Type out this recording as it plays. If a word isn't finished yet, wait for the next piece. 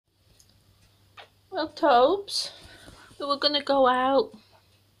Well, Tobes, we were going to go out.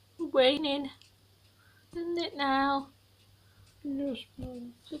 It's raining, isn't it now? Yes,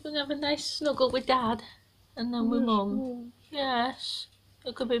 Mum. So we're going to have a nice snuggle with Dad and then with Yes, Mum. Mum. Yes.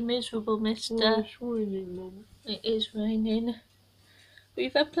 It could be miserable, Oh, mister. it's raining, Mum. It is raining. But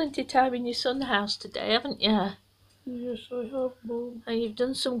you've had plenty of time in your son's house today, haven't you? Yes, I have, Mum. And you've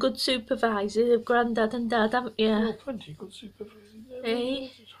done some good supervising of Grandad and Dad, haven't you? Oh, plenty good supervising there, Eh? Mum.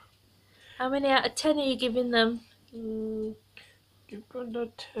 How many out of 10 are you giving them? Give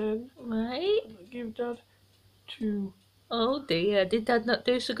Grandad 10. Right. And I give Dad 2. Oh dear, did Dad not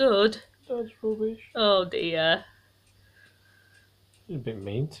do so good? Dad's rubbish. Oh dear. He's a bit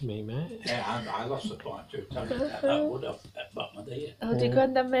mean to me, mate. Yeah, I lost the point to tell you that would have got my dear. Oh, did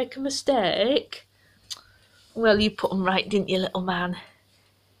Grandad make a mistake? Well, you put 'em right, didn't you, little man?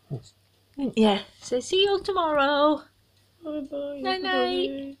 Didn't you? So see you all tomorrow. Bye-bye, Night-night.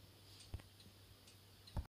 everybody.